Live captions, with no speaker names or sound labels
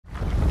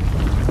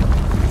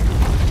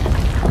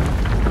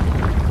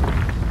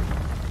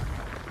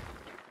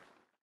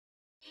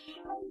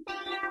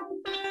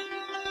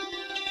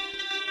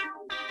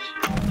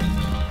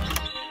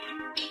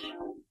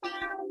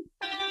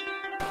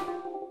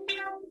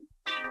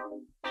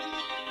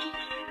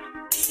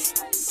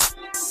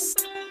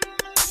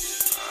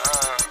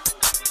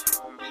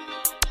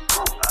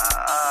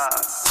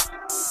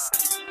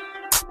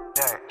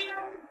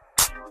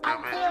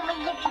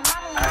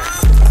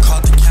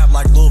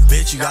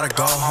bitch, you gotta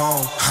go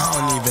home. I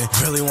don't even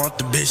really want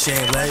the bitch, she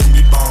ain't letting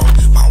me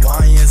bone. My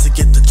YNs to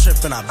get the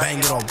trip and I bang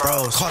it on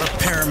bros. Called a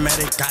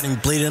paramedic, got him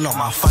bleeding on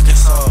my fucking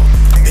soul.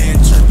 Been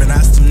trippin',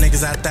 asked them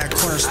niggas at that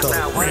corner store.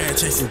 Ran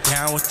chasing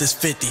down with this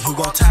 50, who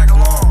gon' tag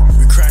along?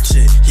 We crack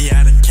shit, he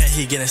had a cat,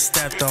 he getting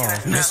stepped on.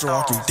 Mr.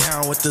 walking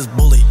down with this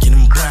bully, get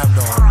him grabbed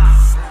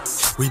on.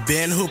 We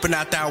been hooping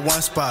at that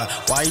one spot.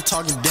 Why he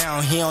talking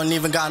down? He don't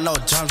even got no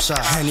jump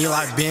shot. And he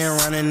like been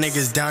running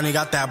niggas down, he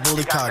got that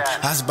bully cock.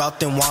 That's about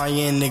them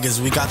YN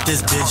niggas, we got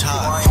this bitch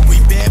hot. We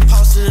been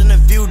posted in the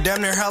view,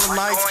 damn near hella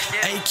nights.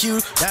 AQ,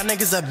 that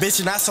nigga's a bitch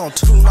and that's on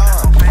 2-9.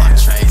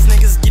 Rorotreyz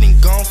niggas getting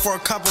gone for a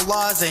couple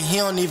laws and he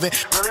don't even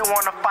really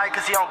wanna fight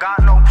cause he don't got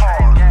no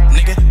paw.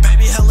 Nigga,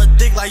 baby hella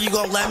thick like you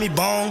gon' let me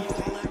bone.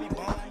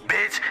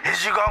 Bitch,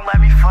 is you gon' let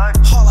me fuck?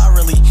 All I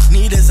really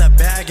need is a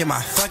bag in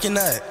my fucking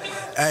nut.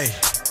 Hey,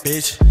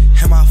 bitch,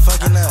 in my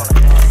fucking nut.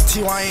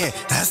 TYN,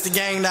 that's the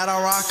gang that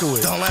I'm rockin'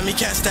 with. Don't let me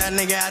catch that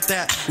nigga at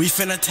that. We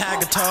finna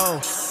tag a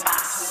toe.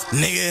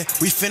 Nigga,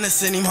 we finna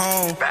send him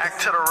home. Back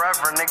to the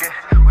reverend,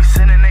 nigga. We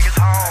sending niggas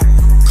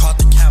home. Caught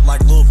the cap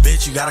like little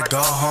bitch, you gotta go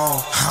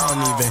home. I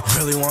don't even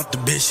really want the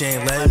bitch, she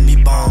ain't letting me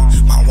bone.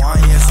 My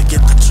YNs to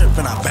get the trip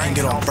and I bang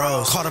it on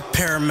bros. Called a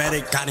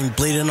paramedic, got him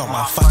bleeding on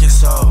my fucking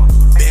soul.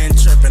 Been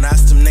trippin',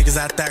 asked them niggas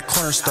at that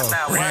corner store.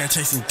 Ran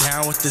chasing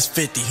down with this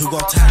 50, who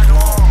gon' tag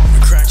along? We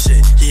crack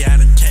shit, he had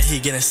a cat, he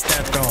getting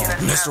stepped on.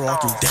 Mr.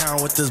 walking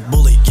down with this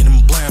bully, get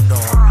him blammed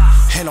on.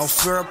 Ain't no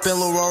fear up in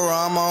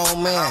Rorotreyz, I'm my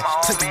own man.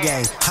 Click the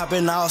gang, I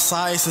been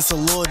outside since a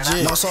little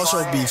jit. No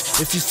social beef,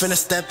 if you finna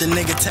step, the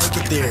nigga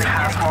take it there.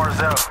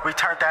 We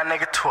turned that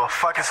nigga to a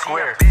fucking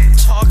square.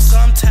 Talk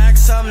some, tag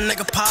some,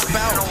 nigga pop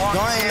out.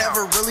 Y'all ain't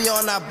never really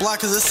on that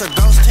block cause it's a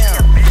ghost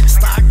town.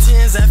 Stock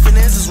 10s,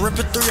 FNs is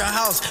ripping through your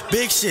house.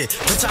 Big shit,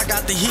 bitch, I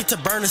got the heat to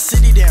burn the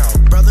city down.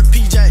 Brother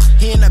PJ,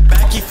 he in the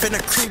back, he finna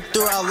creep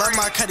through. I love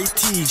my cutty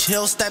teach,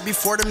 he'll step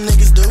before them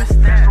niggas do.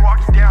 Mr. walk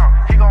you down,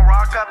 he gon'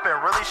 rock up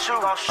and really shoot.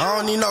 I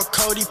don't need no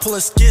Cody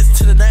pulling skits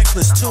to the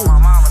necklace too.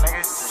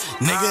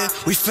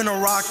 Nigga, we finna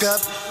rock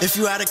up. If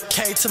you add a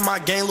K to my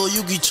gang, Lil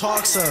Yugi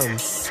chalk some.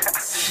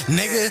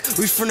 Nigga,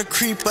 we finna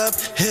creep up.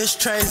 His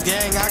Treyz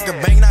gang, I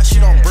can bang that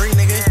shit on Bree,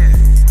 nigga.